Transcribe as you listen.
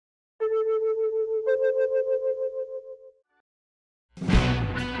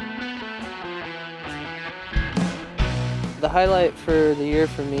The highlight for the year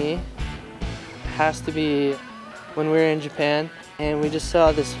for me has to be when we were in Japan and we just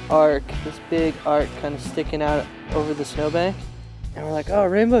saw this arc, this big arc kind of sticking out over the snowbank. And we're like, oh,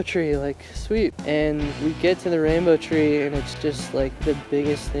 rainbow tree, like, sweet. And we get to the rainbow tree and it's just like the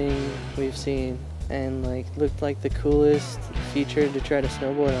biggest thing we've seen, and like looked like the coolest feature to try to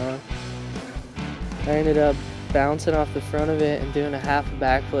snowboard on. I ended up bouncing off the front of it and doing a half a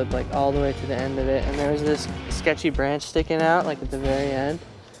backflip like all the way to the end of it, and there was this sketchy branch sticking out like at the very end.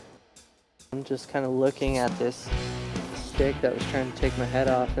 I'm just kind of looking at this stick that was trying to take my head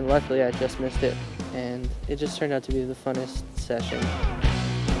off, and luckily I just missed it, and it just turned out to be the funnest session.